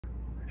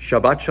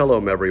Shabbat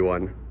Shalom,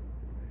 everyone.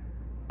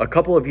 A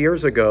couple of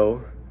years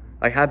ago,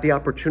 I had the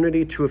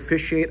opportunity to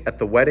officiate at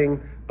the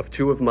wedding of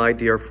two of my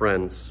dear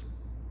friends.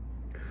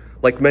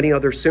 Like many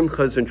other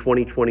simchas in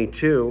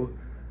 2022,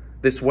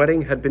 this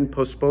wedding had been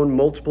postponed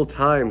multiple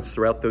times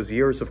throughout those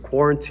years of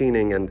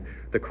quarantining and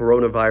the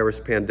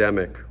coronavirus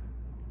pandemic.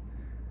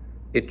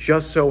 It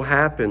just so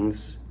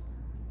happens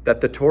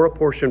that the Torah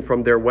portion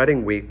from their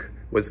wedding week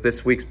was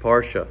this week's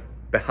Parsha,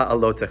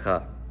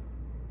 Beha'alotecha.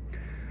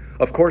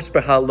 Of course,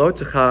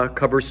 Beha'alotecha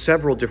covers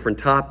several different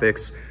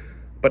topics,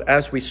 but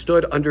as we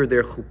stood under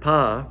their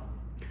chuppah,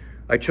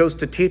 I chose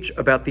to teach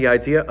about the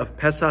idea of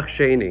Pesach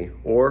Sheni,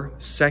 or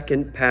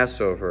second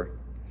Passover.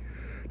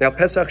 Now,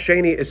 Pesach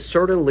Sheni is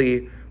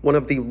certainly one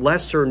of the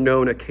lesser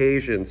known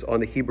occasions on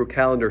the Hebrew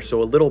calendar,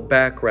 so a little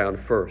background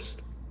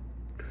first.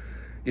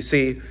 You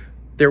see,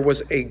 there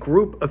was a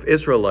group of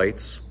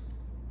Israelites,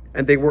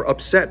 and they were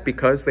upset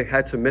because they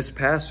had to miss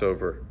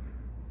Passover.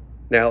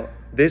 Now,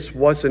 this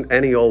wasn't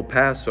any old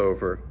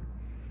Passover.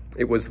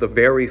 It was the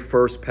very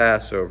first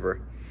Passover.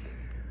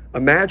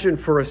 Imagine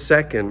for a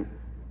second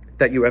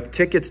that you have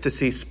tickets to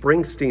see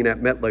Springsteen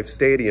at MetLife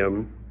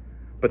Stadium,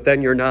 but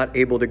then you're not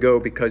able to go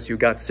because you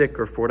got sick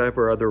or for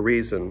whatever other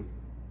reason.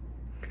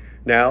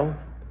 Now,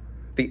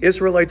 the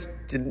Israelites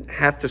didn't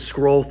have to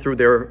scroll through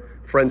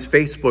their friends'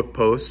 Facebook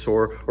posts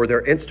or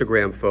their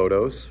Instagram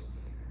photos,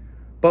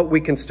 but we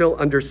can still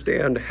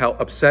understand how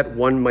upset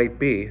one might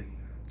be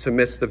to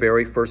miss the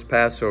very first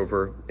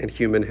Passover in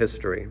human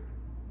history.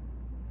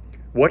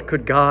 What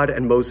could God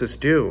and Moses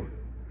do?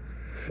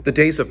 The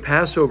days of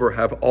Passover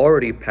have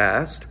already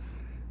passed,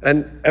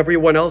 and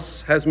everyone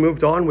else has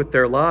moved on with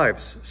their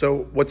lives.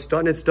 So what's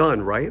done is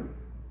done, right?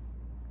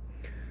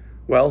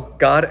 Well,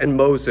 God and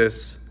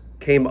Moses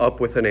came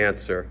up with an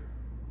answer.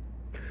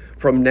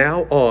 From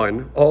now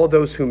on, all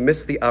those who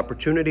miss the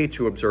opportunity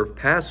to observe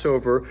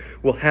Passover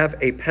will have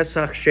a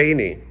Pesach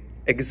Sheni,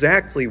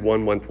 exactly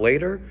 1 month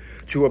later,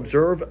 to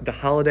observe the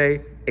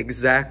holiday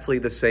exactly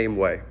the same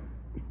way.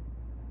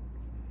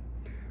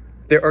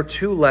 There are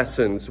two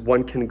lessons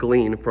one can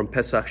glean from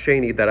Pesach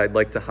Sheni that I'd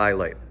like to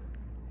highlight.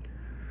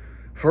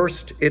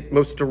 First, it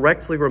most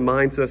directly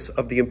reminds us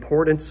of the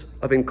importance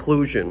of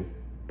inclusion,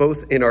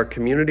 both in our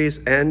communities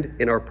and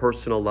in our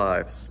personal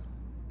lives.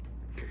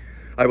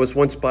 I was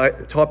once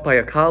taught by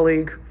a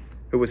colleague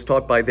who was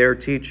taught by their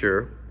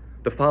teacher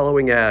the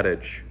following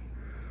adage: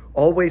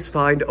 always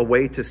find a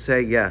way to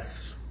say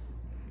yes.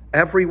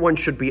 Everyone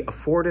should be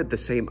afforded the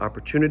same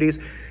opportunities,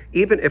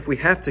 even if we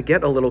have to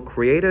get a little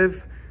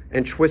creative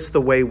and twist the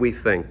way we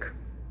think.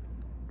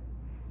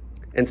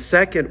 And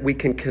second, we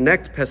can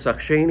connect Pesach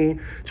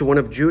Sheni to one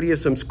of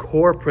Judaism's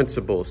core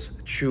principles,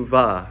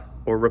 tshuva,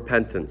 or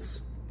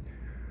repentance.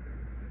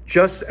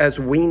 Just as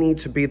we need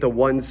to be the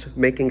ones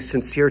making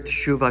sincere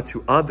teshuva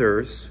to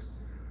others,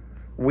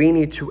 we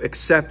need to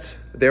accept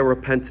their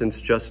repentance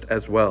just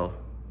as well.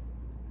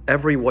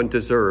 Everyone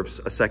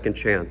deserves a second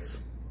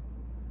chance.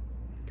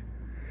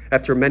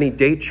 After many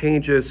date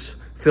changes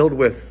filled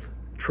with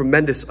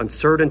tremendous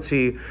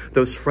uncertainty,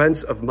 those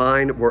friends of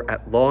mine were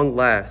at long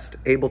last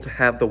able to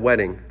have the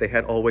wedding they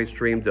had always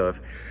dreamed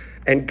of.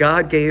 And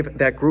God gave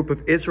that group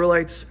of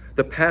Israelites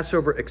the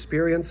Passover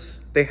experience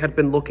they had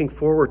been looking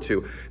forward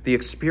to, the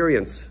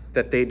experience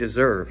that they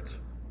deserved.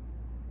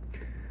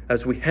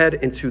 As we head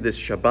into this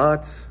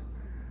Shabbat,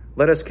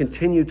 let us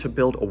continue to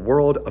build a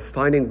world of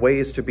finding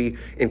ways to be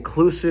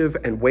inclusive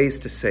and ways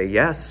to say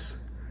yes,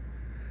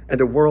 and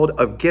a world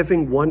of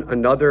giving one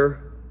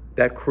another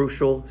that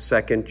crucial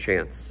second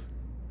chance.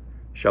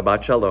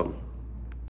 Shabbat Shalom.